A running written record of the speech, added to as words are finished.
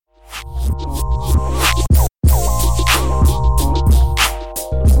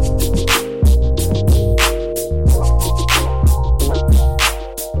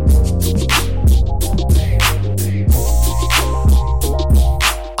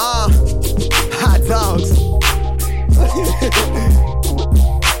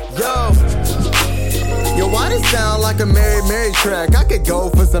might go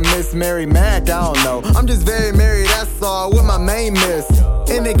for some Miss Mary Mac, I don't know. I'm just very merry, that's all, with my main miss.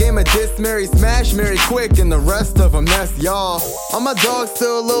 In the game of diss, Mary smash, Mary quick, and the rest of them, that's y'all. All my dogs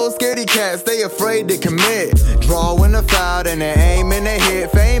still a little scaredy cats, they afraid to commit. Drawing a foul and they aim and they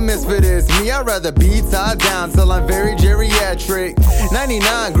hit. Famous for this, me I'd rather be tied down till I'm very geriatric.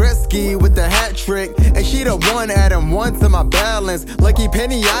 99 Gretzky with the hat trick, and she the one adding one to my balance. Lucky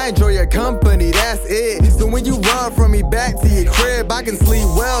Penny, I enjoy your company, that's it. So when you run from me back to your crib, I can sleep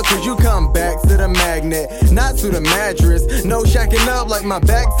well, cause you come back to the magnet, not to the mattress. No shacking up like my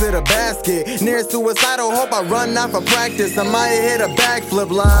back to the basket. Near suicidal, hope I run out for practice. I might hit a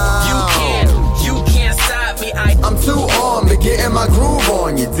backflip line. You can't stop me. I'm too on to getting my groove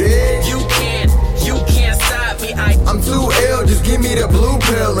on, you dig? You can't stop me. I'm too ill, just give me the blue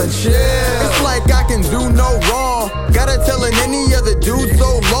pill and chill. It's like I can do no wrong. Gotta tellin' any other dude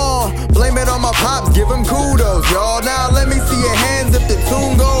so long. Blame it on my pops, give him kudos, y'all. Now let me see your hands if the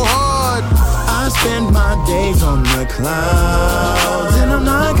tune go hard. I spend my days on the clouds, and I'm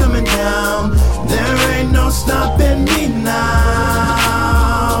not coming down. There ain't no stopping me now.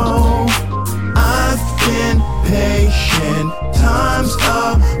 I've been patient, time's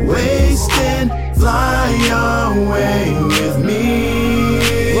up, wasting. Fly away with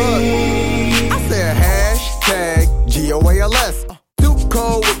me. Look, I said hashtag GOALS. Too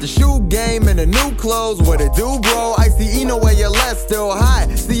cold with the shoe game and the new clothes. What it do, bro? I.C.D.N.W, still high.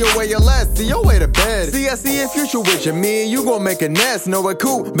 COALS, see your way to bed. See, I see a future with you. Me and you gon' make a nest. Know a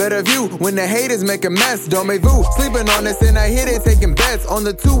coup, better view when the haters make a mess. Don't make vu, sleeping on us and I hit it, taking bets on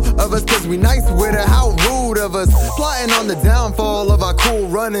the two of us, cause we nice with it. How rude of us, plotting on the downfall of our cool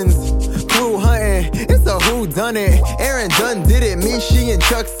runnings. Clue hunting, it's a who done it. Aaron Dunn did it, me, she, and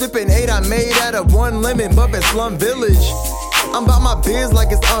Chuck sipping 8 I made out of 1 lemon, bumpin' Slum Village. I'm about my biz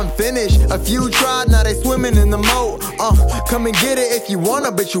like it's unfinished. A few tried, now they swimming in the moat. Come and get it if you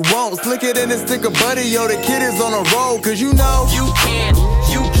wanna, but you won't. Slick it in and stick a buddy, yo, the kid is on a roll. Cause you know You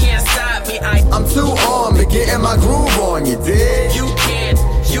can't stop me. I'm too on to getting my groove on, you dig? You can't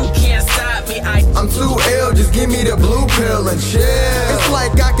stop me. I'm too ill, just give me the blue pill and chill. It's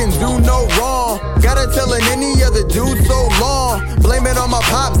like I can do no wrong. Gotta tellin' any other dude so long. Blame it on my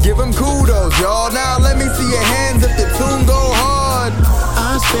pops, give him kudos, y'all. Now let me see your hands if the tune go hard.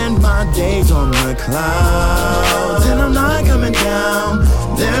 I spend my days on the clouds, and I'm not coming down.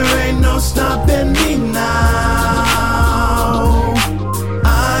 There ain't no stopping me now.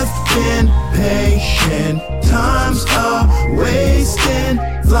 I've been patient, time's up, wasting.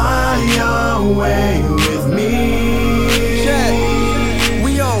 Fly away with me. Check.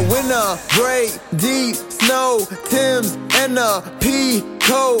 We on winter break, deep snow, Tim's and a pea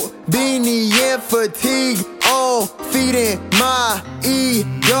coat, beanie and fatigue on, feeding my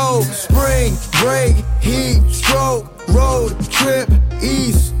ego. Spring break, heat stroke, road trip,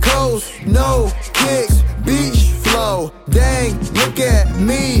 East Coast, no kicks, beach flow. Dang, look at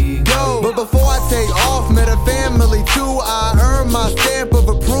me go. But before I take off, met a family too. I earned my stamp of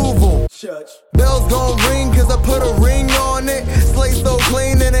approval. Bells gon' ring cause I put a ring on it. Slate so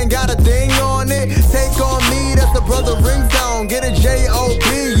clean and ain't got a thing on it. Take on me, that's the brother ringtone. Get a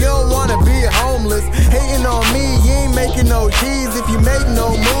J.O.B, you don't wanna be homeless. Hating on me, you ain't making no cheese if you make no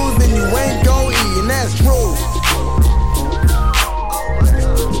moves.